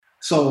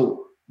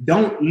So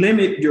don't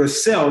limit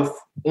yourself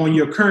on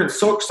your current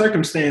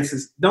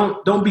circumstances.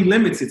 Don't be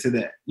limited to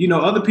that.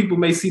 Other people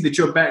may see that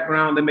your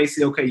background, they may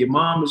say, okay, your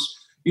mom is,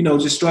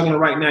 just struggling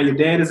right now. Your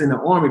dad is in the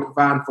army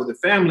providing for the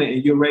family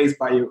and you're raised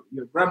by your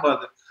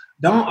grandmother.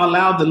 Don't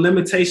allow the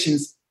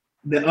limitations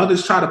that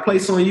others try to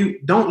place on you.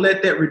 Don't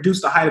let that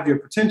reduce the height of your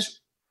potential.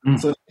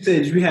 So if you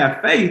said you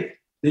have faith,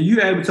 then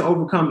you're able to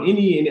overcome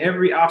any and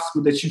every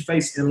obstacle that you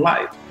face in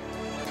life.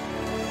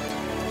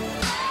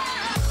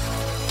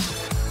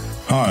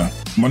 Hi,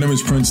 my name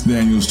is Prince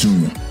Daniels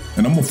Jr.,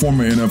 and I'm a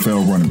former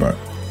NFL running back,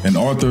 an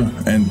author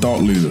and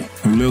thought leader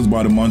who lives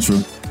by the mantra,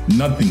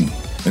 nothing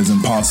is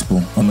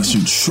impossible unless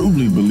you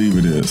truly believe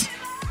it is.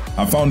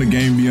 I found the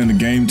Game Beyond the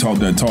Game Talk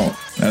That Talk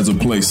as a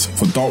place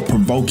for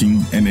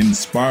thought-provoking and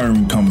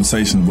inspiring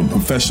conversations with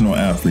professional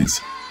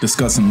athletes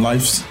discussing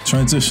life's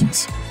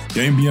transitions.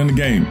 Game Beyond the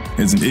Game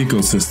is an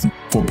ecosystem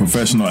for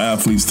professional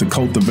athletes to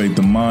cultivate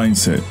the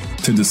mindset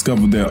to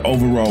discover their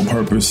overall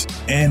purpose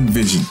and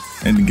vision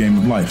in the game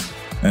of life.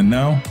 And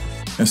now,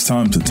 it's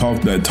time to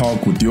talk that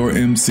talk with your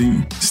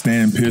MC,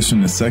 Stan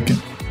Pearson II,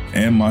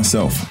 and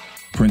myself,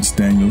 Prince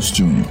Daniels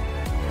Jr.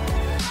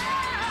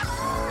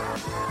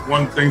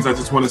 One of the things I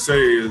just want to say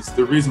is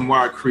the reason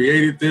why I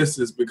created this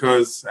is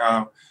because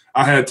I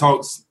had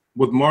talks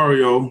with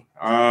Mario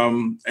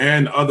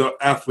and other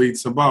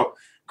athletes about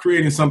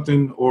creating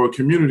something or a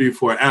community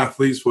for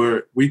athletes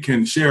where we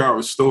can share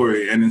our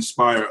story and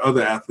inspire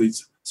other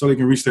athletes so they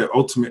can reach their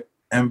ultimate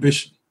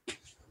ambition.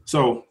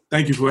 So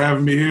thank you for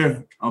having me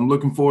here. I'm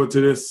looking forward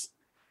to this.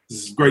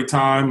 This is a great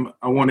time.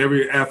 I want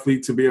every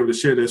athlete to be able to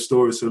share their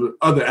story so that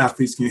other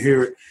athletes can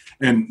hear it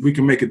and we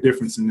can make a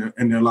difference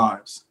in their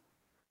lives.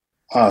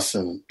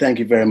 Awesome. Thank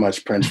you very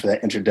much, Prince, for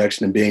that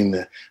introduction and being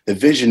the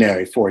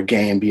visionary for a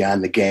Game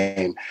Beyond the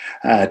Game.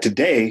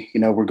 Today,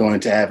 we're going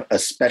to have a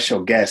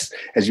special guest,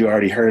 as you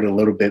already heard a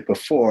little bit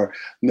before,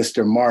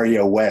 Mr.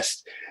 Mario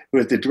West, who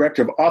is the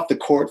director of Off the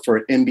Court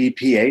for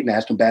NBPA,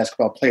 National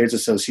Basketball Players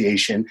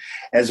Association,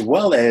 as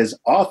well as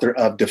author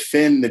of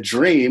Defend the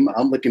Dream.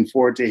 I'm looking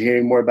forward to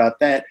hearing more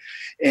about that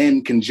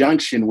in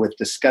conjunction with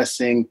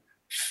discussing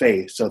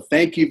faith. So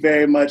thank you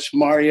very much,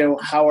 Mario.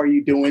 How are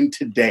you doing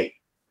today?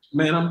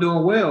 Man, I'm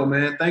doing well,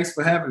 man. Thanks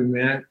for having me,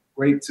 man.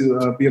 Great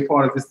to be a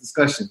part of this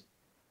discussion.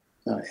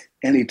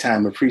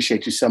 Anytime.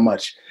 Appreciate you so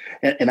much.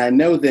 And I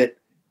know that,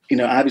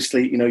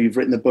 obviously, you've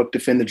written the book,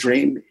 Defend the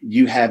Dream.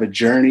 You have a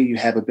journey. You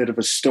have a bit of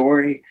a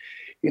story.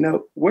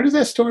 Where does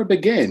that story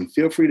begin?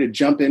 Feel free to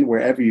jump in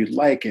wherever you'd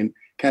like and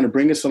kind of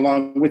bring us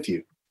along with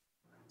you.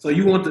 So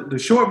you want the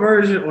short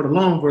version or the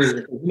long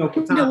version?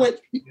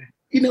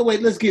 You know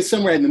what? Let's get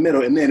somewhere in the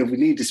middle, and then if we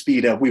need to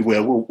speed up, we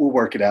will. We'll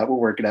work it out.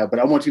 But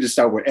I want you to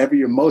start wherever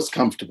you're most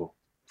comfortable.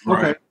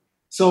 Okay. Right.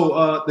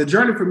 So the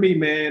journey for me,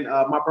 man,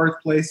 my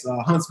birthplace,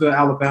 Huntsville,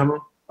 Alabama.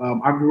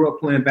 I grew up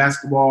playing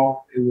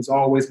basketball. It was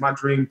always my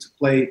dream to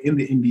play in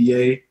the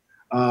NBA.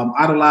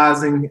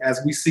 Idolizing,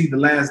 as we see, The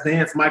Last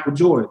Dance, Michael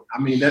Jordan. I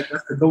mean, that's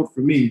the GOAT for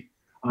me.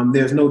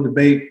 There's no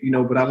debate,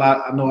 but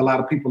I know a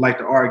lot of people like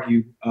to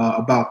argue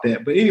about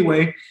that. But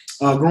anyway,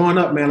 growing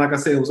up, man, like I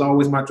said, it was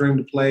always my dream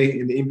to play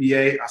in the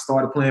NBA. I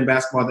started playing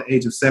basketball at the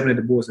age of 7 at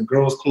the Boys and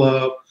Girls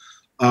Club.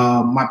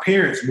 My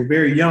parents were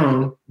very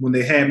young when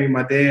they had me.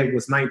 My dad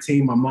was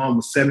 19. My mom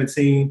was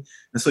 17.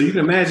 And so you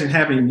can imagine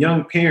having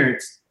young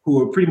parents who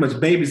are pretty much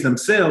babies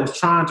themselves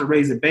trying to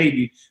raise a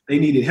baby. They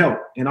needed help.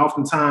 And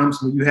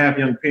oftentimes when you have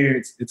young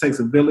parents, it takes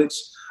a village.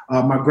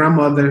 My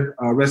grandmother,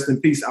 rest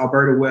in peace,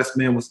 Alberta West,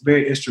 man, was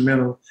very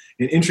instrumental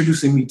in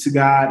introducing me to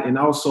God and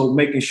also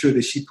making sure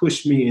that she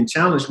pushed me and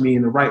challenged me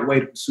in the right way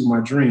to pursue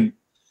my dream.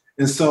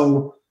 And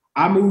so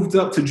I moved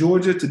up to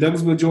Georgia, to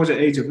Douglasville, Georgia, at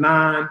the age of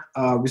 9,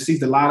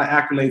 received a lot of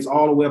accolades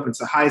all the way up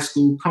into high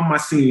school. Come my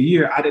senior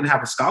year, I didn't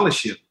have a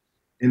scholarship.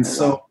 And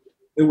so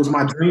it was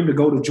my dream to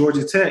go to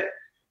Georgia Tech.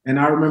 And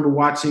I remember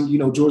watching,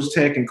 Georgia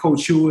Tech and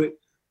Coach Hewitt.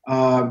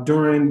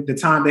 During the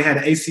time they had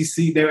an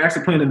ACC, they were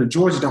actually playing in the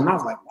Georgia Dome. And I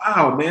was like,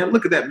 wow, man,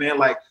 look at that, man.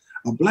 Like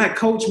a black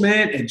coach,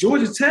 man, at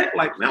Georgia Tech.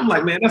 Like, man, I'm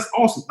like, man, that's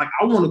awesome. Like,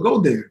 I want to go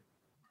there.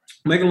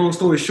 Make a long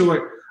story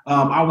short,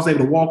 I was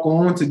able to walk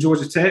on to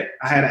Georgia Tech.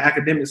 I had an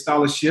academic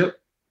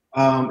scholarship.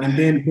 And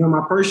then during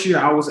my first year,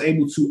 I was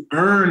able to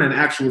earn an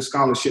actual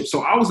scholarship.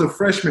 So I was a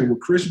freshman with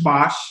Chris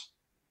Bosh.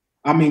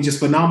 I mean, just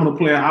phenomenal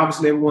player.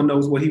 Obviously, everyone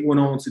knows what he went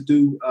on to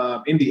do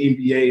in the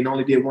NBA and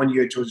only did 1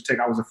 year at Georgia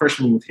Tech. I was a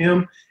freshman with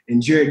him.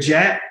 And Jared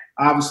Jack,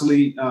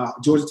 obviously,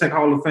 Georgia Tech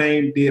Hall of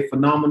Fame, did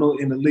phenomenal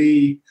in the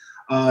league.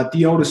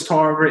 Theodis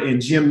Tarver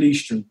and Jim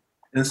Neestrom.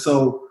 And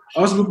so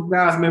us group of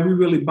guys, man, we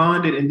really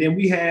bonded. And then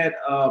we had,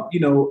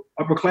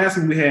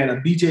 upperclassmen. We had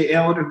a B.J.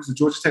 Elder, who's a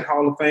Georgia Tech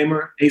Hall of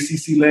Famer,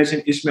 ACC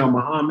legend, Ishmael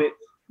Muhammad,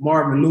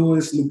 Marvin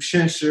Lewis, Luke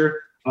Schenscher.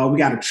 We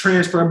got a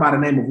transfer by the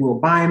name of Will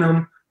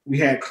Bynum. We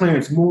had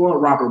Clarence Moore,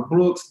 Robert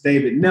Brooks,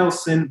 David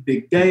Nelson,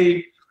 Big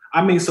Dave.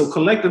 I mean, so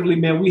collectively,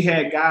 man, we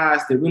had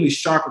guys that really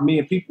sharpened me.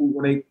 And people,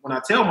 when I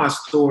tell my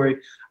story,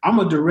 I'm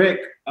a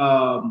direct,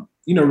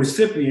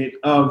 recipient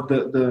of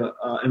the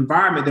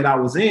environment that I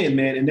was in,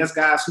 man. And that's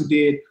guys who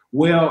did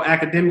well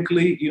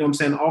academically,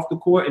 off the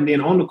court. And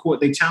then on the court,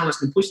 they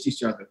challenged and pushed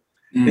each other.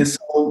 And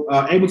so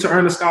able to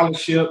earn a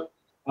scholarship,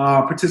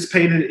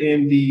 participated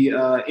in the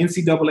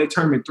NCAA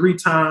tournament 3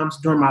 times.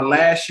 During my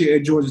last year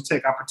at Georgia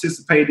Tech, I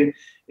participated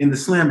in the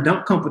slam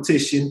dunk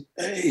competition.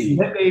 Hey.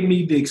 That gave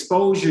me the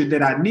exposure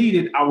that I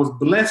needed. I was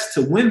blessed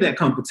to win that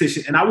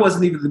competition, and I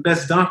wasn't even the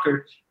best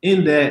dunker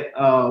in that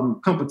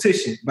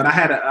competition, but I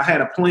had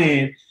a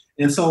plan.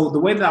 And so the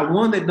way that I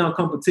won that dunk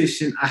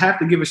competition, I have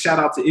to give a shout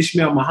out to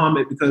Ishmael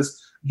Muhammad, because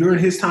during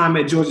his time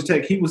at Georgia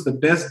Tech, he was the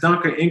best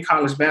dunker in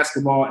college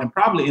basketball and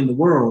probably in the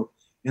world.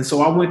 And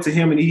so I went to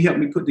him and he helped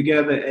me put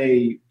together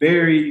a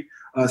very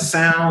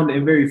sound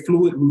and very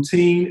fluid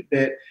routine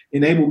that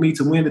enabled me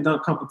to win the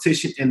dunk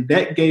competition. And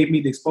that gave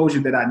me the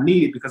exposure that I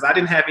needed, because I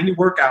didn't have any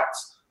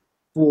workouts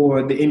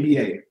for the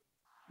NBA,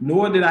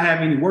 nor did I have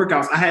any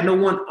workouts. I had no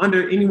one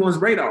under anyone's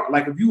radar.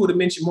 Like if you would have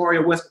mentioned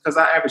Mario West, because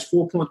I averaged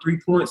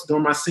 4.3 points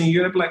during my senior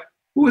year, they'd be like,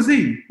 who is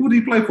he? Who did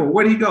he play for?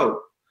 Where did he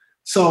go?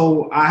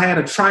 So I had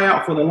a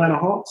tryout for the Atlanta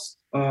Hawks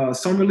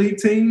summer league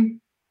team.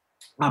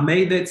 I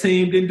made that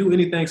team, didn't do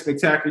anything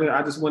spectacular.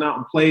 I just went out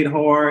and played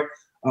hard,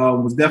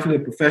 was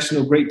definitely a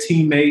professional, great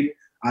teammate.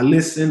 I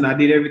listened, I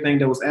did everything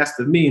that was asked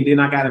of me, and then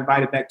I got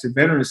invited back to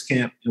Veterans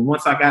Camp. And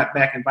once I got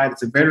back invited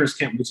to Veterans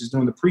Camp, which is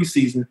during the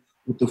preseason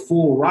with the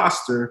full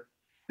roster,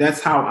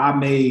 that's how I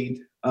made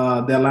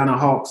the Atlanta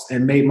Hawks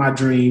and made my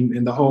dream,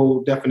 and the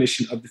whole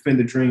definition of defend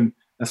the dream.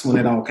 That's when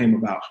it all came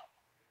about.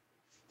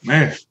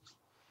 Man.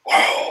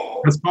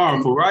 That's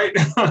powerful, right?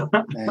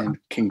 And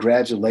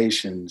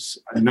congratulations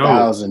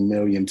 1,000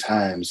 million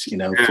times,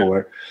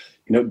 for,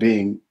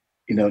 being,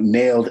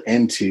 nailed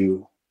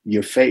into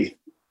your faith,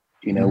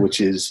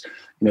 which is,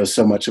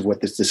 so much of what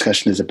this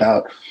discussion is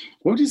about.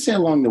 What would you say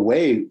along the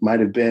way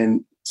might have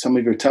been some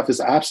of your toughest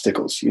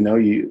obstacles? I know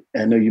you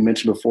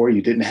mentioned before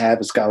you didn't have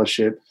a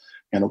scholarship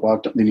and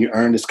walked up, then you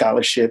earned a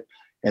scholarship,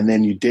 and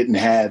then you didn't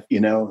have,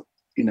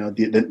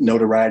 the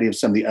notoriety of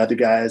some of the other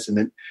guys. And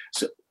then,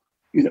 so,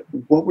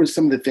 what were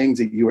some of the things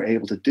that you were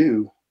able to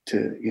do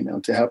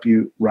to help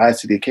you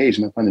rise to the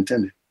occasion, no pun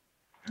intended?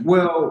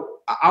 Well,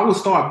 I will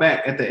start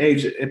back at the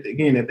age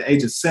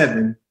of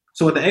 7.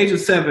 So at the age of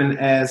 7,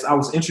 as I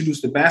was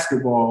introduced to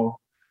basketball,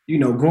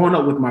 growing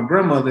up with my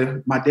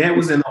grandmother, my dad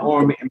was in the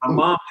Army and my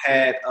mom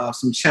had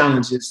some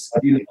challenges.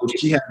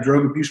 She had a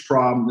drug abuse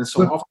problem. And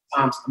so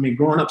oftentimes,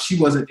 growing up, she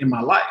wasn't in my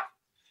life.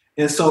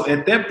 And so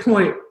at that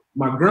point,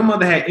 my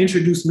grandmother had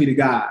introduced me to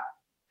God.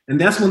 And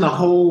that's when the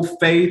whole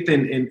faith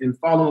and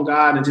following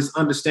God and just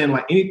understand,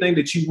 like, anything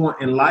that you want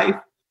in life,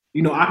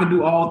 I can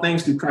do all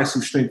things through Christ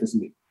who strengthens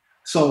me.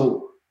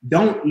 So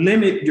don't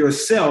limit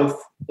yourself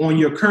on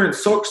your current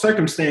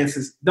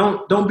circumstances.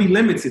 Don't be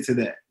limited to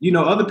that.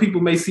 Other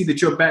people may see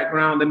that your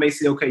background, they may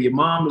say, okay, your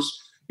mom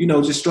is,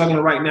 just struggling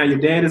right now. Your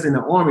dad is in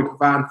the Army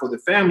providing for the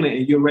family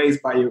and you're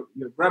raised by your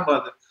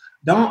grandmother.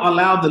 Don't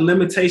allow the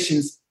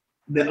limitations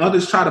that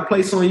others try to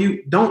place on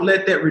you. Don't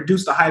let that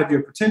reduce the height of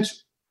your potential.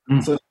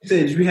 So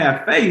if you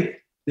have faith,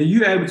 then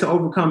you're able to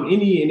overcome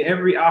any and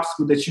every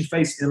obstacle that you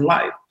face in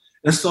life.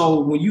 And so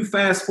when you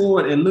fast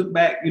forward and look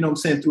back,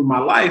 through my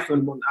life,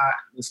 and when I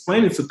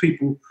explain it to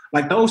people,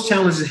 like, those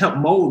challenges helped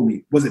mold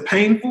me. Was it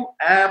painful?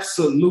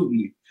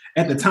 Absolutely.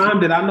 At the time,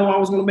 did I know I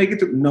was going to make it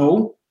through?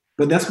 No.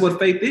 But that's what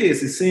faith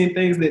is. It's seeing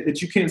things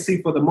that you can't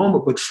see for the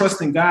moment, but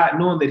trusting God,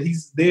 knowing that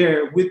he's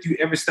there with you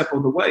every step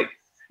of the way.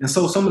 And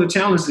so some of the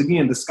challenges,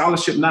 again, the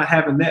scholarship, not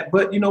having that.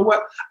 But you know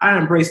what? I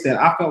embraced that.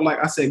 I felt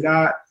like I said,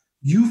 God,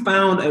 you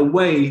found a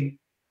way,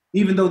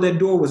 even though that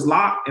door was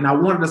locked and I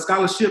wanted a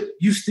scholarship,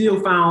 you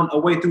still found a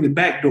way through the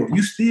back door.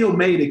 You still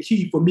made a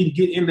key for me to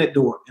get in that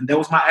door. And that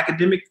was my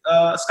academic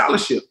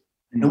scholarship.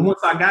 Mm-hmm. And once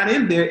I got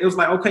in there, it was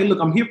like, okay, look,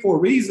 I'm here for a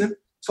reason.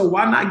 So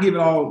why not give it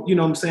all,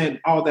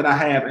 all that I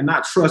have, and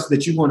not trust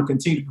that you're going to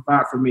continue to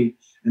provide for me.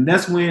 And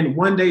that's when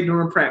one day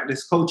during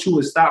practice, Coach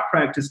Hewitt stopped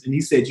practice and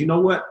he said, you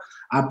know what?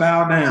 I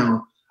bow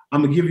down.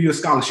 I'm going to give you a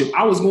scholarship.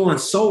 I was going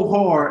so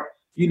hard,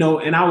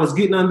 and I was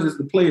getting under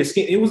the player's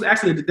skin. It was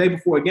actually the day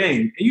before a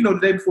game. And, the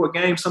day before a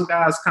game, some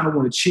guys kind of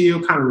want to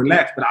chill, kind of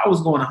relax. But I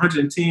was going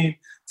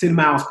 10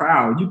 miles per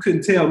hour. You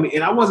couldn't tell me.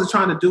 And I wasn't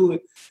trying to do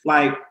it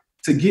like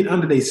to get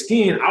under their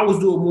skin. I was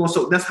doing more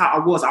so that's how I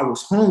was. I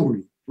was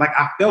hungry. Like,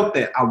 I felt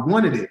that. I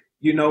wanted it,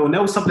 and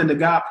that was something that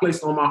God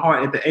placed on my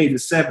heart at the age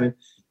of 7.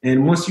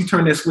 And once you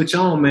turn that switch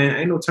on, man,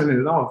 ain't no turning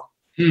it off.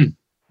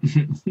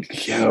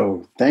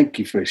 Yo, thank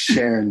you for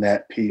sharing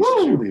that piece.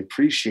 I really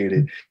appreciate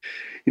it.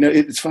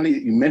 It's funny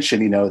that you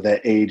mentioned,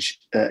 that age,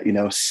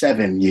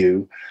 7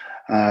 you.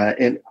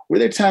 And were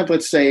there times,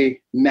 let's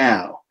say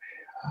now,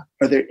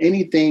 are there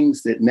any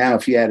things that now,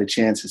 if you had a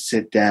chance to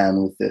sit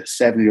down with the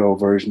 7-year-old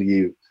version of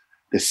you,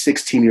 the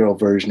 16-year-old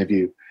version of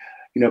you,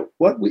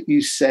 what would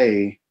you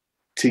say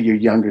to your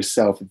younger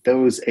self at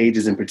those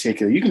ages in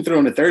particular? You can throw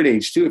in the third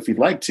age too, if you'd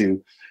like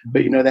to,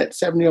 but that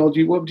 7-year-old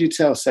you, what would you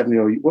tell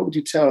 7-year-old you? What would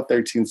you tell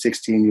 13,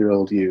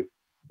 16-year-old you,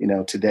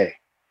 today?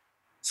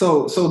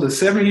 So the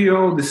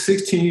 7-year-old, the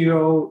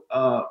 16-year-old,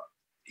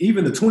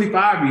 even the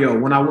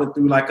 25-year-old, when I went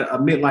through like a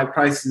midlife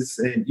crisis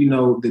and,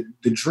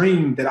 the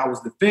dream that I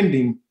was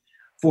defending,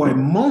 for a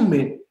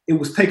moment, it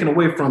was taken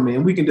away from me.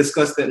 And we can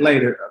discuss that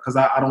later because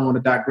I don't want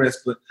to digress.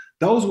 But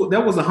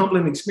that was a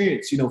humbling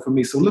experience, for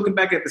me. So looking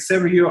back at the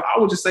 7-year-old, I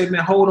would just say,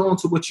 man, hold on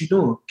to what you're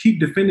doing. Keep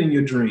defending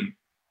your dream.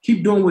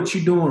 Keep doing what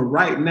you're doing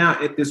right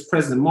now at this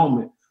present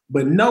moment.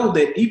 But know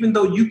that even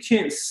though you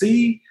can't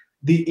see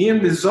the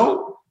end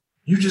result,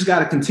 you just got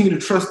to continue to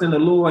trust in the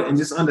Lord and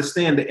just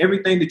understand that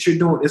everything that you're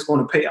doing is going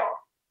to pay off.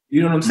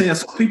 You know what I'm saying?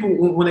 So people,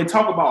 when they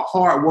talk about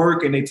hard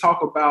work and they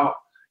talk about,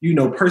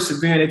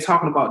 persevering, they're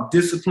talking about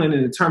discipline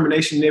and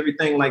determination and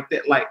everything like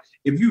that. Like,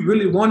 if you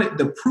really want it,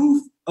 the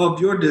proof of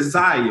your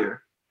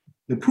desire,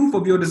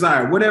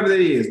 whatever that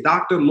is,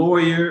 doctor,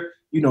 lawyer,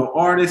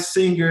 artist,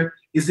 singer,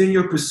 is in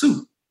your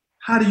pursuit.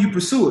 How do you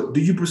pursue it?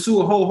 Do you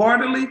pursue it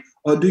wholeheartedly?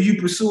 Or do you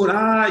pursue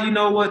it, you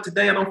know what,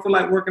 today I don't feel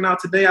like working out.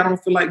 Today I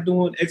don't feel like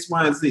doing X,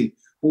 Y, and Z.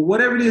 Well,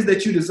 whatever it is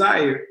that you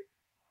desire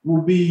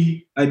will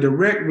be a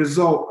direct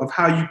result of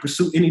how you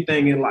pursue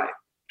anything in life.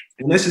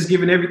 And that's just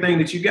giving everything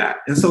that you got.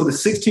 And so the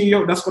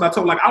 16-year-old, that's what I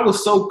told. Like, I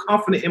was so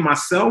confident in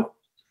myself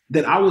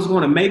that I was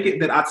going to make it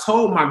that I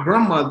told my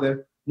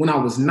grandmother when I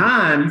was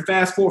 9, you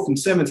fast forward from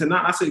 7 to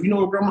 9, I said, you know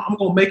what, Grandma, I'm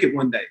going to make it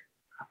one day.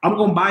 I'm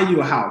going to buy you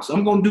a house.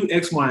 I'm going to do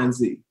X, Y, and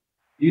Z.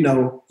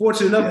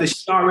 Fortunate enough that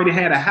she already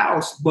had a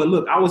house, but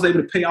look, I was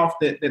able to pay off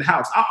that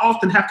house. I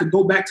often have to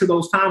go back to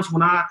those times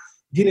when I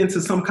get into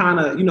some kind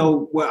of,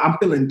 where I'm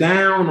feeling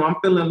down or I'm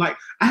feeling like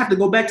I have to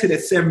go back to that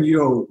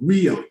 7-year-old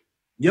Rio,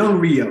 young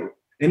Rio,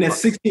 and that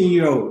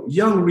 16-year-old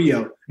young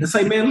Rio and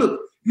say, man,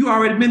 look, you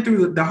already been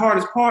through the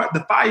hardest part,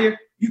 the fire.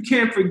 You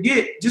can't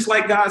forget, just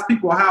like God's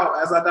people, how,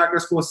 as I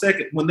digress for a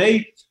second, when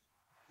they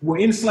were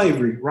in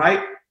slavery,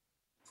 right?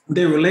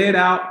 They were led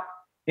out.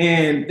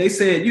 And they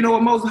said, you know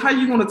what, Moses, how are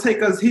you going to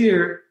take us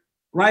here,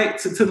 right,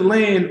 to the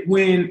land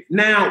when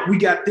now we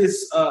got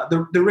this,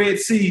 the Red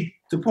Sea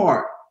to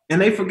part?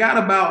 And they forgot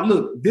about,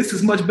 look, this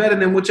is much better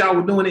than what y'all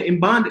were doing in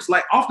bondage.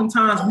 Like,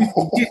 oftentimes we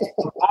forget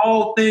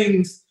all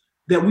things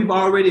that we've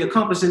already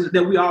accomplished and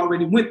that we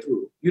already went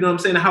through. You know what I'm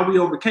saying? And how we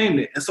overcame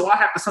it. And so I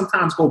have to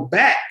sometimes go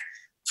back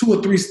 2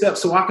 or 3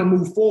 steps so I can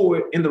move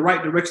forward in the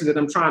right direction that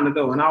I'm trying to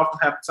go. And I often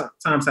have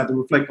to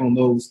reflect on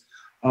those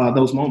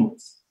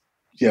moments.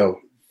 Yo.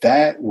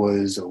 That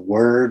was a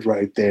word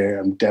right there.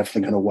 I'm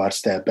definitely going to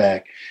watch that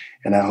back.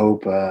 And I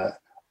hope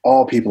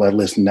all people are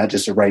listening, not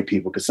just the right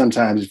people, because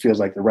sometimes it feels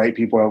like the right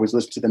people always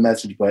listen to the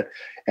message, but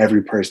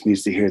every person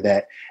needs to hear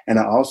that. And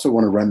I also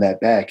want to run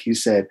that back. You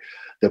said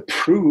the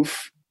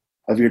proof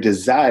of your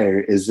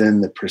desire is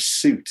in the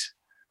pursuit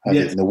of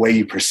it and the way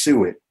you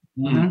pursue it.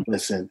 Mm-hmm.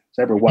 Listen,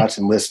 if ever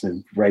watching,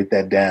 listening, write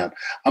that down.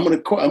 I'm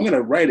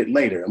gonna write it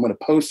later. I'm gonna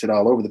post it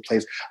all over the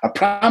place. I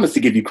promise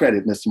to give you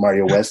credit, Mr.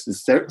 Mario West.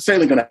 It's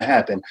certainly gonna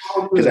happen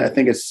because I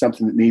think it's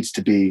something that needs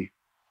to be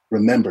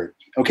remembered.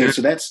 Okay,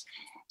 so that's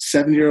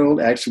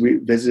 7-year-old. Actually, we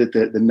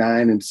visited the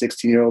 9 and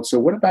 16-year-old. So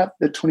what about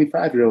the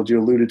 25-year-old you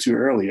alluded to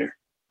earlier?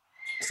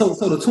 So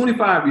the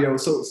 25-year-old.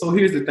 So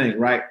here's the thing,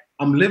 right?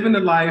 I'm living the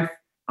life.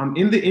 I'm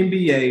in the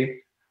NBA.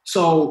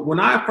 So when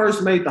I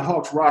first made the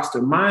Hawks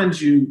roster,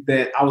 mind you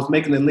that I was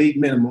making the league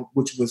minimum,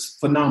 which was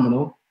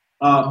phenomenal,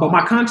 but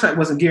my contract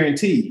wasn't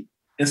guaranteed.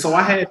 And so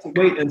I had to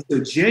wait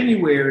until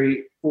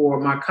January for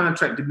my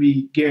contract to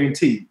be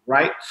guaranteed,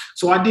 right?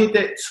 So I did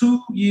that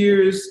 2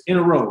 years in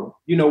a row,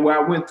 where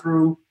I went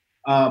through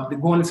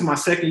going into my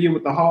second year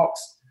with the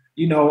Hawks.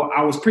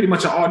 I was pretty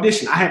much an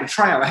audition. I had to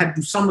try out. I had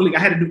to do summer league. I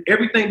had to do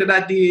everything that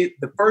I did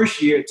the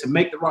first year to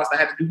make the roster. I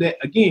had to do that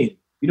again.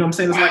 You know what I'm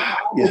saying? It's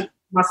like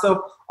myself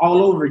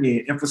all over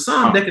again. And for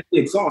some, that could be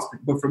exhausting.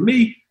 But for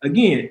me,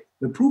 again,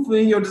 the proof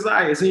in your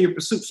desire is in your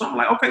pursuit. So I'm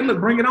like, okay, look,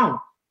 bring it on.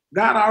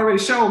 God already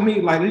showed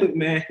me, like, look,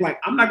 man, like,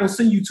 I'm not going to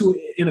send you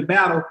in a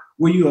battle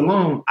where you're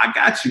alone. I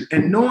got you.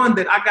 And knowing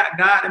that I got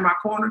God in my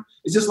corner,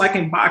 it's just like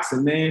in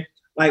boxing, man.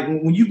 Like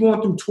when you're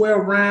going through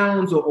 12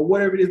 rounds or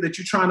whatever it is that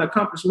you're trying to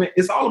accomplish, man,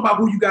 it's all about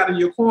who you got in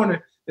your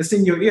corner that's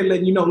in your ear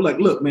letting you know, like,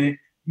 look, man,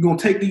 you're going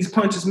to take these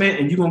punches, man,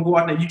 and you're going to go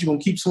out there and you're just going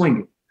to keep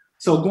swinging.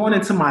 So going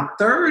into my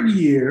third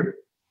year,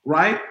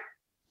 right,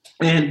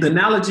 and the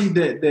analogy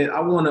that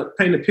I want to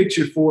paint a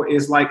picture for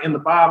is like in the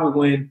Bible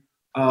when,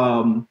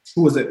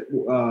 who was it?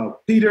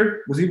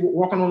 Peter, was he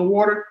walking on the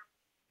water?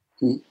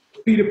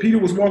 Peter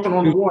was walking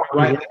on the water,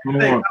 right?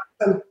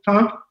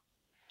 Huh?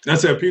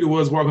 That's it. Peter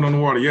was walking on the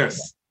water,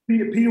 yes.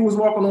 Peter was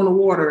walking on the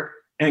water,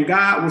 and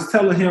God was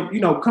telling him,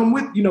 come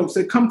with,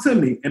 said, come to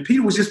me. And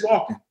Peter was just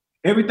walking.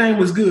 Everything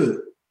was good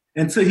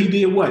until he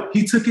did what?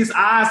 He took his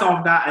eyes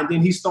off God, and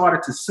then he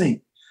started to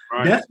sink.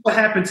 Right. That's what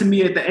happened to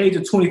me at the age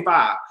of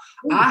 25.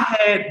 I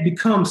had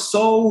become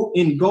so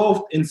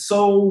engulfed and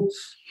so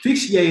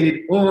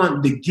fixated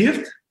on the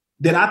gift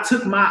that I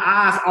took my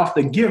eyes off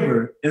the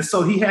giver. And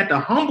so he had to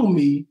humble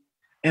me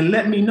and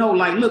let me know,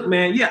 like, look,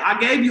 man, yeah, I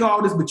gave you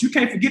all this, but you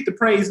can't forget to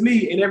praise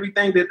me and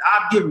everything that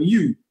I've given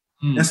you.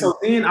 Mm-hmm. And so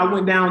then I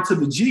went down to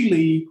the G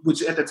League,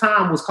 which at the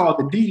time was called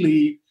the D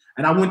League.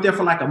 And I went there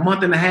for like a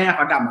month and a half.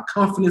 I got my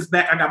confidence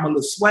back. I got my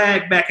little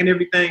swag back and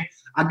everything.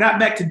 I got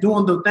back to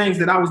doing the things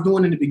that I was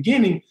doing in the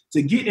beginning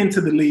to get into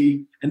the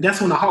league. And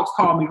that's when the Hawks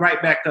called me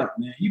right back up,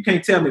 man. You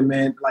can't tell me,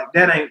 man, like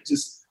that ain't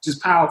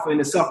just powerful in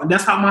itself. And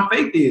that's how my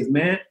faith is,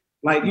 man.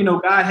 Like, you know,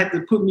 God had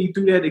to put me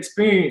through that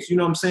experience, you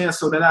know what I'm saying,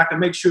 so that I can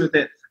make sure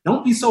that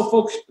don't be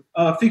so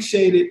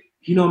fixated,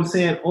 you know what I'm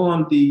saying,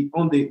 on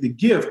the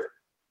gift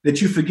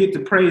that you forget to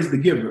praise the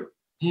giver.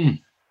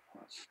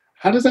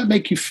 How does that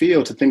make you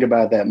feel to think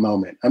about that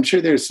moment? I'm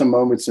sure there's some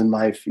moments in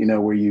life, you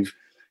know, where you've,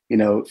 you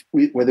know,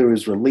 whether it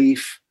was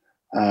relief,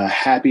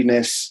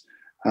 happiness,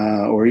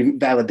 or even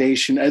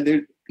validation,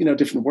 there, you know,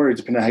 different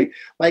words depending on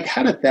how,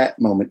 how did that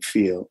moment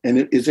feel?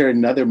 And is there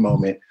another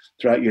moment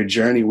throughout your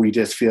journey where you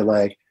just feel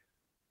like,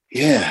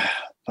 yeah,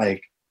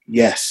 like,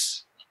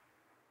 yes.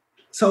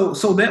 So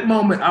that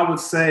moment, I would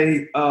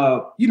say,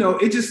 you know,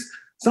 it just,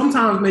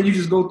 sometimes, man, you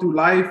just go through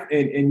life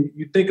and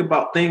you think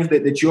about things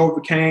that you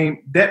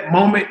overcame. That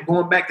moment,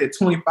 going back to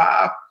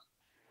 25,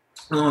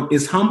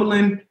 is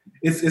humbling.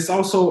 It's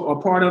also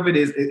a part of it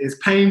is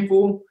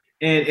painful.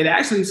 And it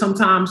actually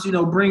sometimes, you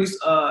know, brings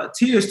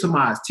tears to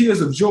my eyes, tears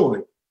of joy,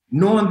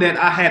 knowing that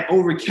I had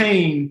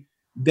overcame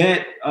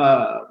that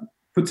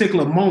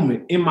particular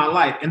moment in my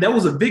life. And that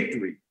was a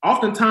victory.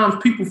 Oftentimes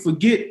people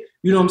forget,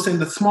 you know what I'm saying,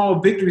 the small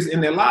victories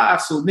in their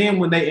lives. So then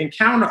when they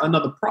encounter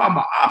another problem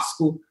or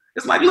obstacle,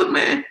 it's like, look,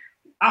 man,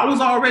 I was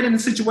already in a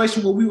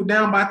situation where we were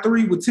down by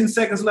 3 with 10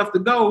 seconds left to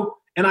go.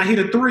 And I hit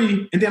a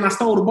 3 and then I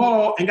stole the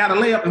ball and got a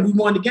layup and we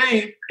won the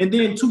game. And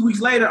then 2 weeks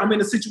later, I'm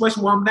in a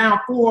situation where I'm down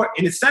 4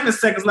 and it's 7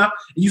 seconds left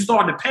and you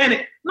start to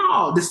panic.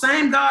 No, the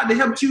same God that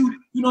helped you,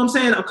 you know what I'm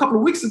saying, a couple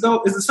of weeks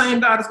ago is the same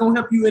God that's going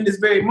to help you in this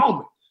very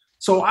moment.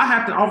 So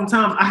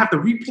oftentimes I have to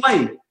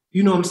replay,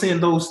 you know what I'm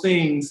saying, those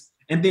things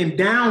and then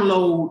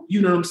download,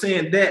 you know what I'm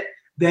saying, that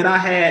I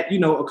had, you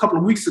know, a couple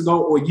of weeks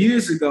ago or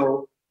years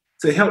ago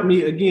to help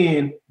me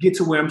again get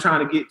to where I'm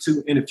trying to get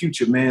to in the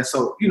future, man.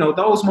 So, you know,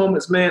 those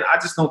moments, man, I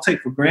just don't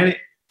take for granted.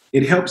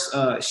 It helps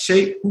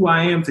shape who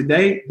I am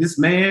today, this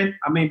man.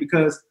 I mean,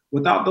 because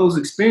without those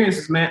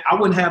experiences, man, I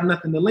wouldn't have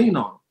nothing to lean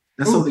on.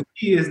 And so the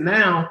key is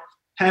now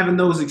having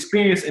those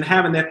experiences and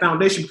having that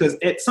foundation, because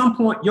at some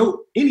point,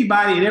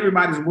 anybody in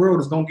everybody's world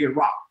is going to get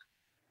rocked.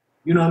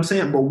 You know what I'm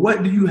saying? But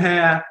what do you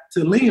have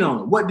to lean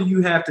on? What do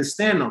you have to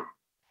stand on?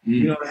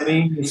 You know what I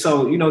mean? And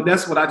so, you know,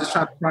 that's what I just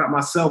try to pride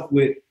myself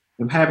with,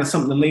 of having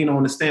something to lean on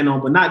and stand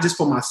on, but not just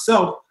for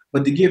myself,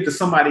 but to give to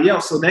somebody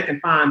else so they can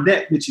find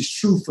that which is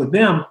true for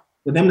them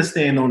to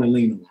stand on and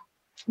lean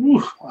on.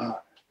 Ooh,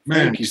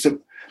 man, thank you. So,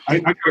 I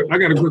got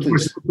a good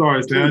question.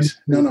 Sorry, Dan.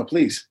 No,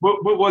 please.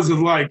 What was it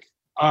like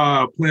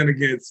playing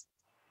against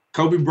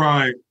Kobe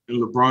Bryant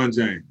and LeBron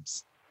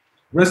James?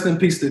 Rest in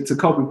peace to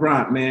Kobe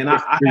Bryant, man.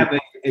 I have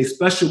a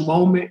special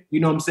moment, you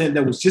know what I'm saying,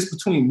 that was just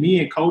between me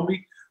and Kobe.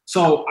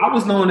 So I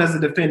was known as a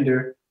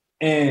defender,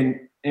 and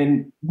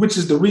which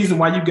is the reason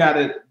why you got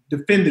to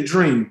defend the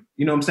dream.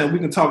 You know what I'm saying? We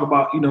can talk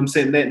about, you know what I'm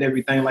saying, that and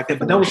everything like that,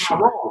 but that was my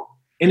role.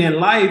 And in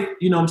life,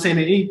 you know what I'm saying,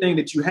 in anything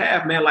that you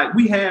have, man, like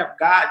we have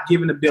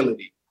God-given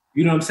ability.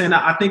 You know what I'm saying?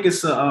 I think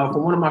it's for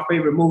one of my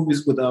favorite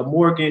movies with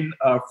Morgan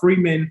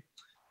Freeman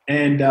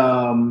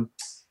and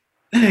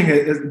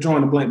it's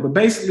drawing a blank, but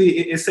basically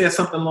it says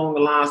something along the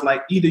lines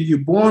like either you're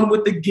born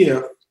with the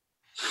gift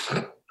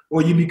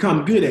or you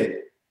become good at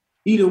it.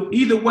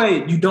 Either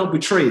way, you don't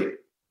betray it.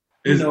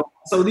 You know,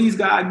 so these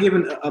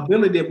God-given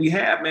ability that we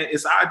have, man,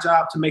 it's our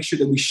job to make sure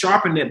that we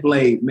sharpen that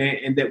blade, man,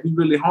 and that we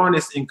really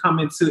harness and come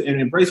into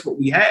and embrace what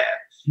we have.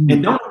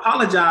 And don't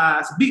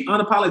apologize. Be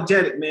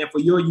unapologetic, man, for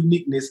your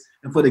uniqueness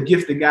and for the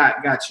gift that God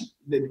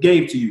that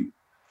gave to you.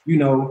 You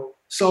know,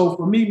 so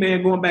for me,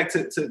 man, going back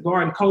to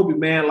guarding Kobe,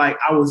 man, like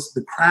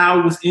the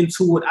crowd was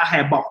into it. I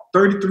had bought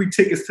 33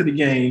 tickets to the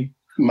game.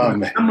 My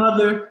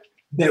mother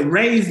that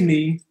raised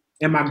me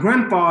and my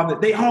grandfather,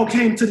 they all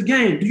came to the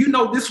game. Do you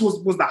know this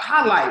was the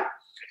highlight,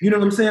 you know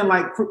what I'm saying,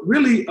 like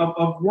really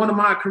of one of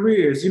my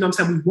careers. You know what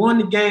I'm saying? We won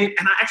the game,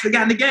 and I actually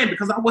got in the game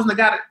because I wasn't a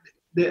guy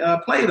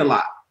that played a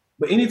lot.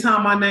 But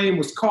anytime my name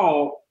was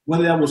called,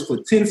 whether that was for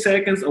 10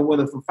 seconds or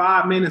whether for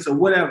 5 minutes or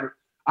whatever,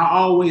 I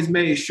always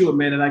made sure,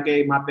 man, that I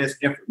gave my best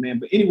effort, man.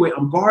 But anyway,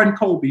 I'm guarding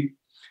Kobe.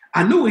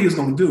 I knew what he was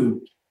going to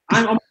do.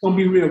 I'm going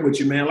to be real with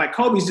you, man. Like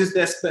Kobe's just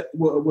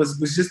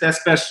was just that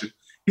special.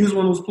 He was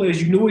one of those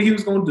players, you knew what he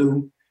was going to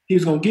do. He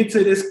was going to get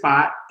to this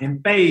spot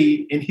and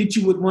fade and hit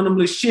you with one of them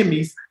little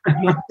shimmies,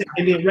 you know,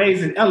 and then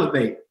raise and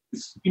elevate.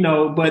 You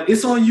know, but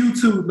it's on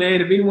YouTube,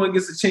 man. If anyone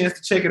gets a chance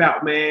to check it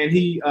out, man.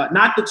 He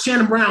not the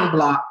Shannon Brown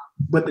block,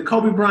 but the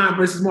Kobe Bryant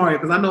versus Mario,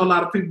 because I know a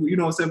lot of people, you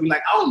know what I'm saying, be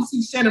like, I don't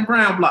see Shannon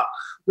Brown block.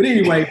 But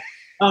anyway,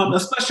 a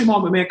special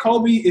moment, man.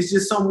 Kobe is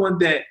just someone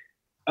that,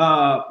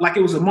 like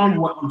it was a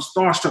moment where I'm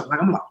starstruck.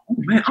 Like, I'm like, oh,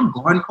 man, I'm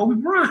guarding Kobe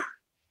Bryant.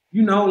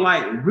 You know,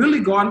 like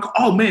really guarding.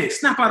 Oh, man,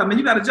 snap out of it, man.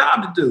 You got a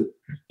job to do.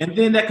 And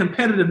then that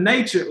competitive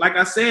nature, like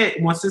I said,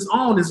 once it's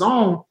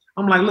on.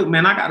 I'm like, look,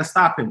 man, I got to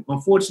stop him.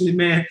 Unfortunately,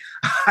 man,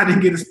 I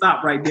didn't get a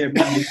stop right there,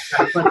 man.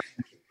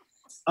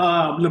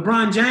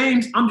 LeBron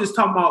James, I'm just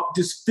talking about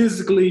just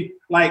physically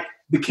like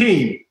the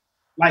king.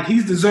 Like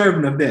he's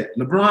deserving of that.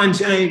 LeBron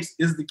James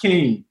is the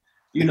king.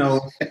 You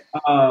know,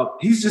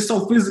 he's just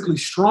so physically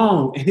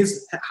strong and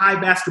his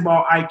high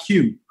basketball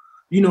IQ.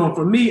 You know,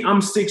 for me, I'm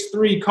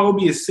 6'3",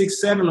 Kobe is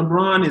 6'7",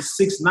 LeBron is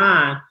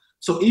 6'9".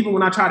 So even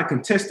when I try to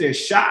contest their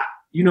shot,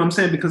 You know what I'm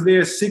saying? Because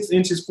they're 6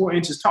 inches, 4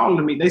 inches taller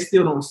than me. They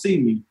still don't see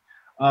me.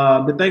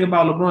 The thing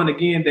about LeBron,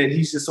 again, that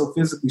he's just so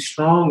physically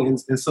strong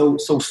and so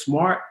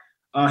smart.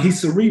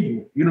 He's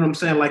cerebral. You know what I'm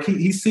saying? Like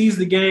he sees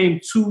the game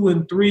 2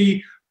 and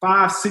 3,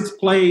 5, 6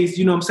 plays,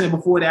 you know what I'm saying,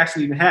 before it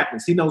actually even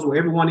happens. He knows where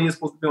everyone is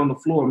supposed to be on the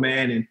floor,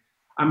 man. And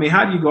I mean,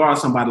 how do you guard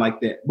somebody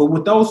like that? But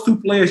with those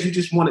 2 players, you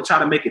just want to try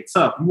to make it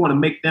tough. You want to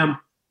make them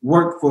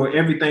work for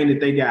everything that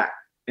they got.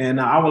 And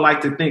I would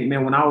like to think,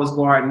 man, when I was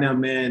guarding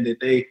them, man, that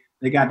they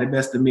got the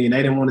best of me and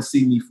they didn't want to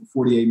see me for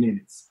 48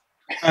 minutes.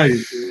 Hey,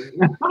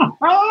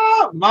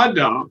 my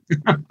dog.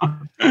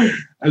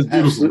 That's beautiful.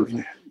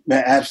 Absolutely.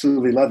 Man,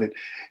 absolutely love it.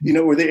 You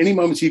know, were there any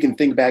moments you can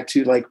think back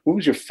to, like, what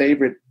was your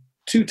favorite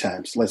 2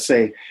 times? Let's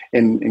say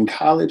in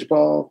college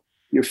ball,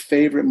 your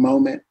favorite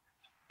moment,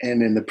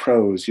 and in the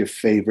pros, your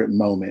favorite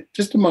moment.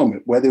 Just a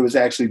moment, whether it was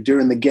actually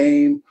during the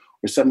game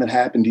or something that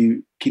happened to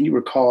you. Can you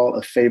recall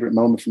a favorite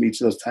moment from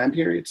each of those time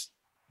periods?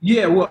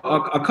 Yeah, well,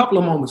 a couple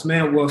of moments,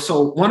 man. Well,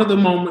 so one of the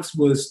moments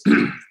was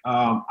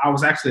I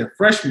was actually a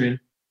freshman,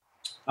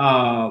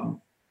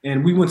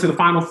 and we went to the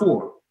Final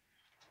Four.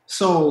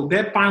 So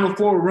that Final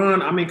Four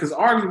run, I mean, because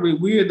arguably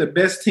we're the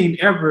best team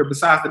ever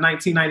besides the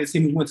 1990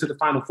 team who went to the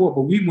Final Four,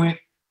 but we went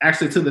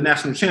actually to the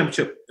national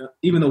championship,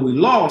 even though we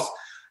lost.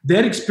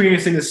 That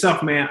experience in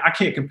itself, man, I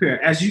can't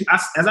compare. As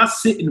I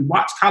sit and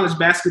watch college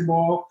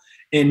basketball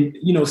and,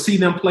 you know, see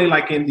them play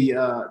like in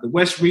the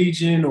West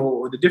region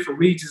or the different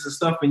regions and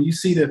stuff, and you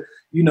see the,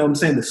 you know what I'm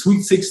saying, the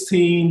Sweet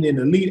 16 and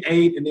the Elite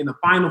 8 and then the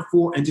Final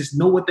Four, and just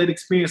know what that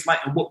experience like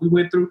and what we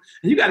went through.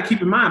 And you got to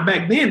keep in mind,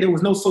 back then there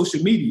was no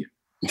social media.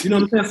 You know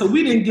what I'm saying? So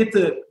we didn't get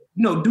to,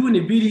 you know, do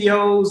any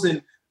videos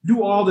and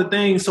do all the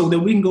things so that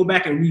we can go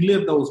back and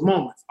relive those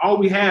moments. All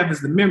we have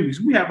is the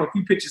memories. We have a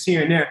few pictures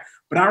here and there,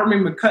 but I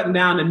remember cutting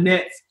down the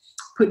nets,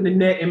 putting the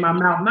net in my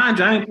mouth. Mind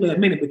you, I ain't played a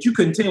minute, but you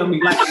couldn't tell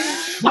me. Like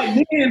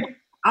then,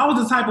 I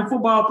was the type of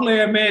football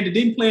player, man, that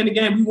didn't play in the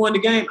game. We won the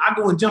game. I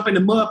go and jump in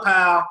the mud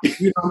pile,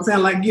 you know what I'm saying?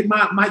 Like get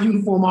my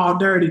uniform all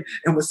dirty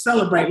and would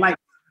celebrate. Like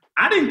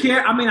I didn't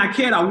care. I mean, I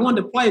cared. I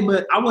wanted to play,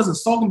 but I wasn't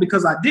sulking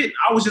because I didn't.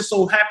 I was just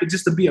so happy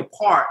just to be a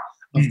part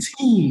of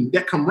team,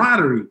 that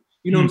camaraderie.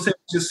 You know what I'm saying?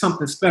 Just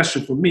something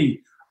special for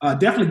me.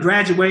 Definitely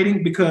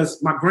graduating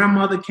because my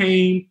grandmother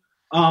came,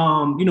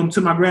 you know,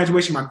 to my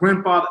graduation. My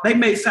grandfather, they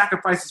made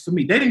sacrifices for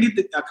me. They didn't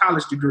get a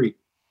college degree,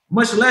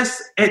 much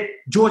less at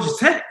Georgia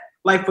Tech.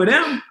 Like for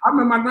them, I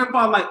remember my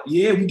grandfather like,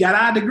 yeah, we got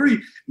our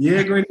degree.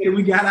 Yeah, granddaddy,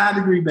 we got our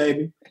degree,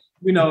 baby.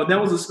 You know, that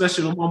was a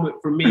special moment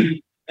for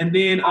me. And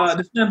then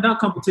the slam dunk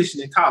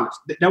competition in college.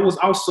 That was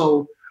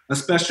also a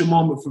special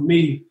moment for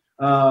me,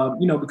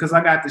 you know, because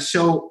I got to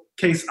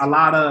showcase a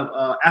lot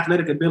of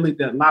athletic ability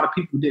that a lot of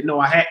people didn't know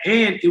I had.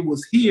 And it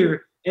was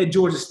here at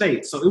Georgia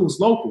State. So it was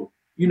local.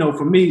 You know,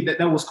 for me, that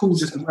was cool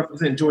just to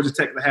represent Georgia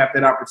Tech to have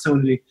that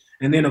opportunity.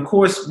 And then, of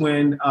course,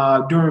 when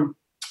during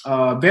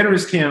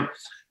Veterans Camp,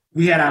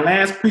 we had our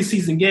last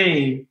preseason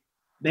game,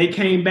 they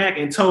came back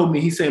and told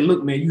me, he said,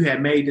 look, man, you had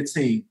made the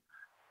team.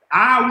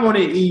 I want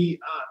to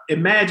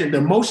imagine the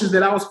emotions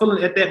that I was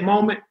feeling at that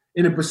moment.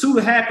 In the pursuit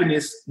of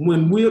happiness,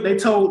 when they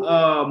told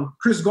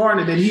Chris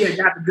Gardner that he had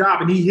got the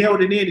job and he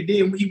held it in, and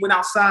then when he went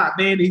outside,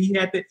 man, and he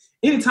had that.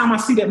 Anytime I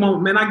see that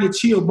moment, man, I get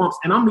chill bumps,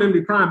 and I'm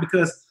literally crying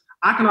because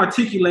I can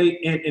articulate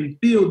and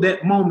feel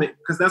that moment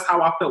because that's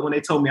how I felt when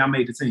they told me I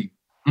made the team.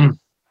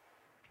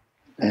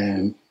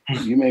 And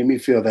you made me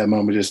feel that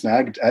moment just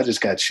now. I just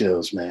got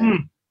chills,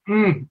 man.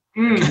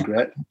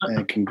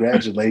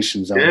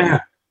 Congratulations on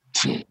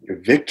your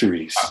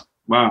victories.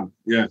 Wow.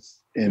 Yes.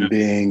 And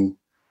being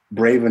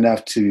brave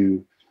enough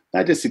to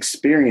not just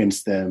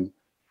experience them,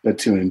 but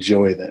to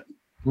enjoy them,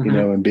 you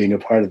know, and being a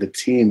part of the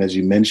team, as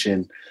you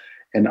mentioned,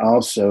 and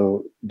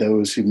also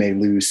those who may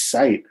lose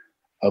sight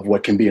of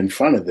what can be in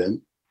front of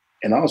them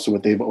and also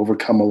what they've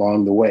overcome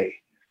along the way.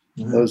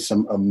 Those are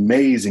some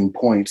amazing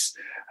points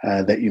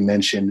that you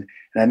mentioned.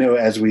 And I know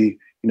as we,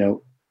 you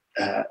know,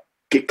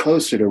 get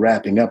closer to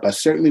wrapping up, I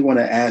certainly want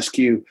to ask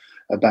you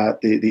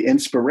about the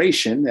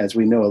inspiration, as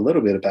we know a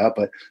little bit about,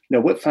 but, you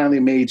know, what finally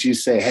made you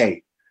say,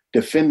 hey,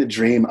 defend the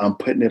dream, I'm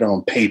putting it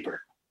on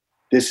paper.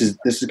 This is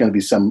going to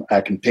be something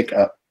I can pick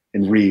up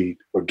and read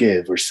or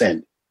give or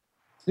send.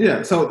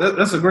 Yeah, so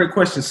that's a great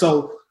question.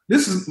 So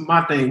this is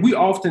my thing. We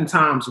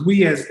oftentimes,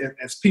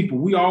 as people,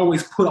 we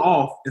always put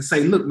off and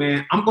say, look,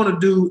 man, I'm going to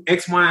do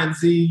X, Y, and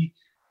Z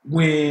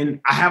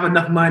when I have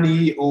enough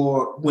money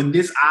or when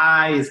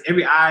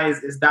every I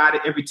is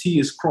dotted, every T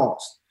is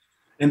crossed.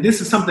 And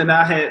this is something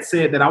that I had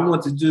said that I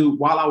wanted to do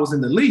while I was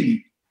in the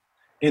league.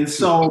 And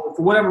so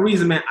for whatever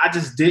reason, man, I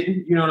just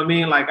didn't, you know what I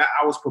mean? Like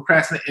I was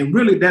procrastinating, and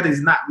really that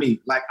is not me.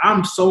 Like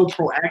I'm so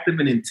proactive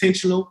and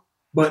intentional,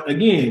 but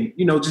again,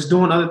 you know, just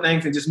doing other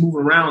things and just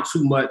moving around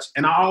too much.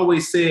 And I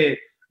always said,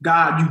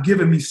 God, you've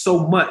given me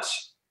so much.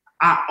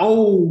 I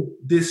owe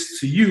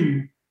this to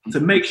you to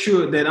make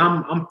sure that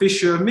I'm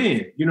fisher of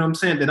men. You know what I'm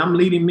saying? That I'm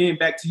leading men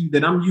back to you,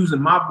 that I'm using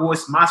my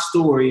voice, my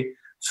story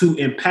to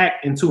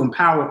impact and to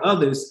empower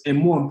others, and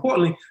more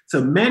importantly, to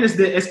manage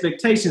their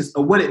expectations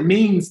of what it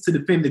means to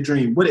defend the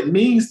dream, what it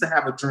means to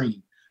have a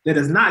dream that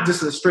is not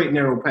just a straight,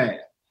 narrow path.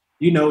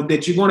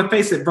 that you're going to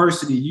face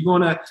adversity. You're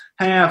going to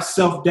have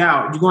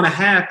self-doubt. You're going to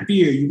have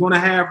fear. You're going to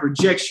have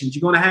rejections.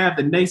 You're going to have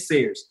the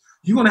naysayers.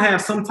 You're going to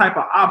have some type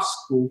of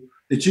obstacle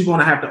that you're going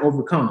to have to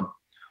overcome.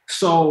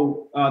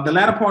 So the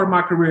latter part of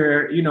my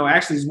career,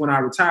 actually is when I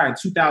retired,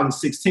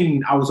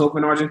 2016. I was over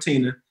in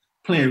Argentina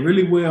playing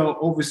really well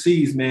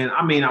overseas, man.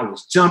 I mean, I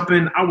was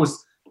jumping. I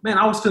was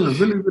feeling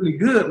really, really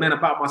good, man,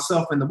 about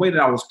myself and the way that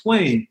I was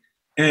playing.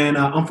 And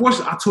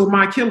unfortunately, I tore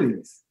my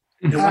Achilles.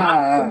 And when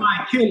I tore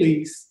my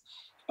Achilles,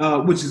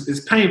 which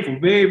is painful,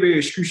 very, very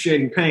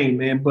excruciating pain,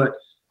 man. But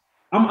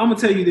I'm going to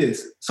tell you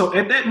this. So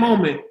at that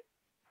moment,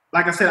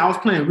 like I said, I was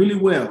playing really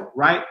well,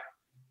 right?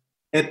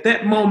 At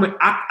that moment,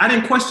 I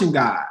didn't question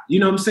God. You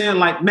know what I'm saying?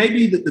 Like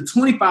maybe the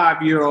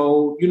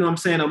 25-year-old, you know what I'm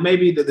saying? Or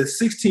maybe the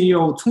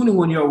 16-year-old,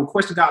 21-year-old would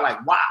question God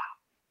like, why?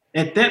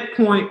 At that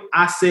point,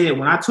 I said,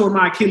 when I tore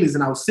my Achilles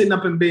and I was sitting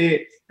up in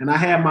bed and I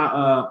had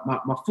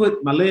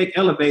my leg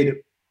elevated,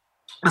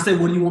 I said,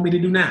 what do you want me to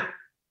do now?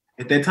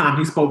 At that time,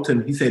 he spoke to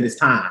me. He said, it's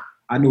time.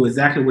 I knew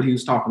exactly what he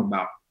was talking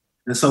about.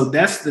 And so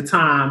that's the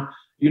time,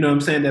 you know what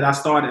I'm saying, that I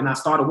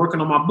started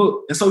working on my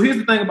book. And so here's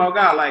the thing about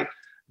God, like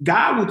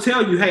God will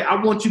tell you, hey,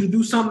 I want you to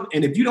do something.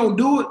 And if you don't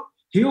do it,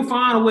 he'll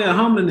find a way of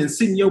humbling and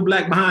sitting your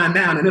black behind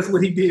down. And that's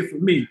what he did for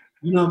me.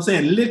 You know what I'm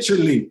saying?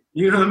 Literally,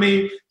 you know what I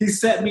mean? He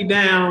sat me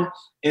down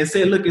and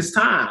said, look, it's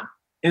time.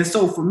 And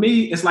so for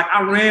me, it's like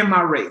I ran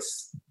my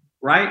race,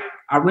 right?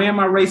 I ran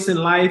my race in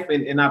life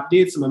and I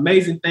did some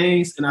amazing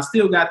things. And I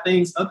still got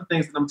other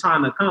things that I'm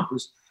trying to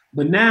accomplish.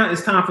 But now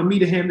it's time for me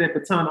to hand that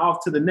baton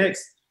off to the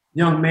next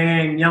young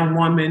man, young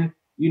woman,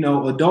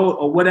 adult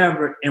or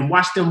whatever, and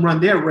watch them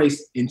run their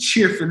race and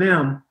cheer for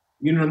them,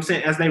 you know what I'm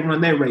saying, as they run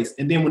their race.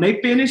 And then when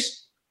they finish,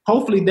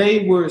 hopefully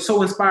they were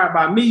so inspired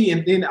by me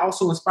and then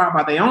also inspired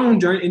by their own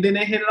journey, and then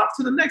they headed off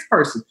to the next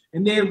person.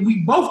 And then we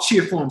both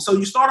cheer for them. So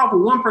you start off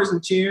with one person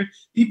cheering,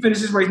 he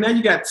finishes his race, now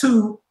you got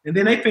two, and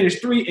then they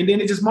finish three, and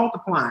then it just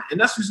multiplying. And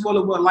that's just what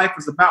life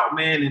is about,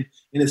 man, and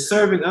it's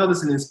serving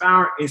others and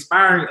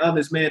inspiring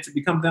others, man, to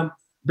become them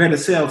better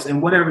selves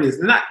and whatever it is.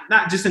 Not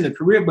just in the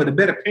career, but a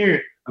better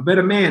parent, a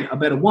better man, a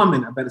better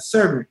woman, a better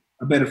servant,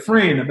 a better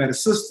friend, a better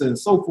sister, and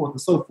so forth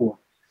and so forth.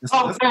 And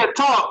so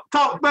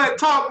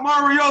Talk,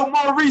 Mario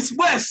Maurice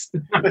West.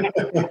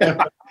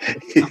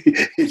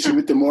 Hit you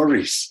with the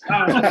Maurice.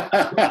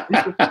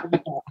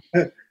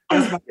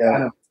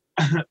 Yeah.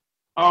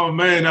 Oh,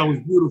 man, that was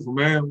beautiful,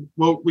 man.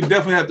 Well, we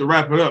definitely have to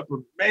wrap it up. But,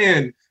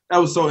 man, that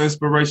was so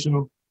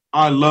inspirational.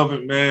 I love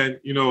it, man.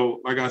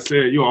 Like I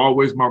said, you're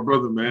always my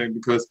brother, man,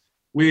 because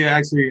we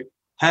actually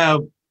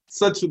have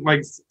such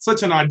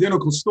an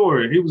identical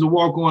story. He was a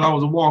walk-on, I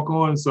was a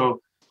walk-on,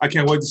 so I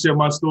can't wait to share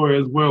my story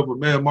as well. But,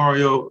 man,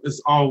 Mario,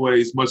 it's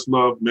always much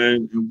love,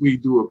 man, and we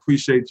do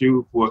appreciate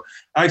you for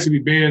actually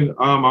being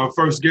our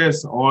first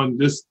guest on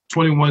this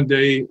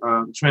 21-day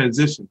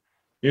transition.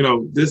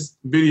 This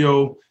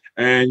video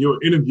and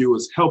your interview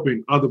is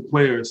helping other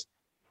players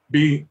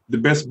be the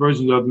best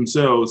versions of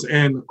themselves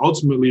and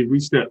ultimately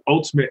reach their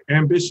ultimate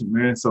ambition,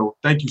 man. So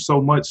thank you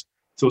so much.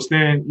 So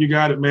Stan, you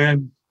got it,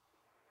 man.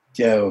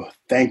 Yo,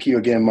 thank you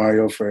again,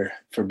 Mario, for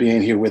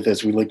being here with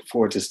us. We look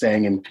forward to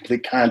staying in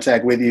complete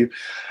contact with you.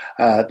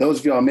 Those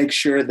of y'all, make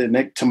sure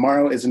that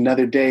tomorrow is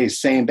another day,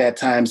 same bad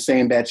time,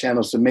 same bad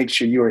channel. So make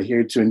sure you are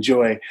here to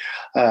enjoy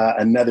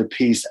another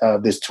piece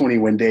of this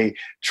 21-day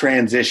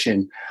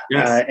transition.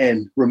 Yes.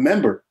 And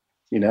remember,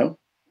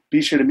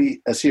 be sure to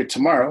meet us here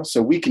tomorrow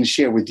so we can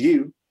share with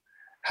you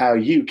how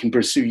you can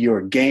pursue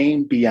your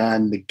game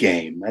beyond the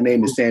game. My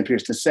name is Stan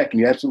Pearson II.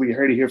 You absolutely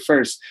heard it here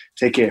first.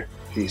 Take care.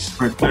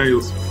 Peace. All right,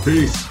 Daniels.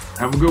 Peace.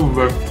 Have a good one,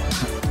 baby.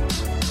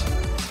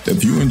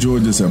 If you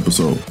enjoyed this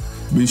episode,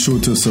 be sure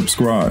to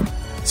subscribe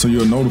so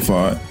you're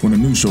notified when a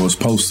new show is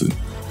posted.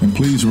 And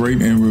please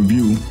rate and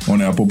review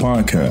on Apple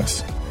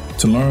Podcasts.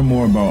 To learn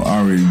more about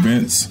our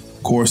events,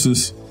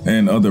 courses,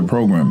 and other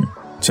programming,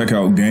 check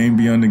out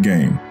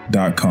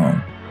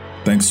GameBeyondTheGame.com.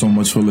 Thanks so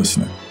much for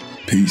listening.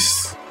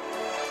 Peace.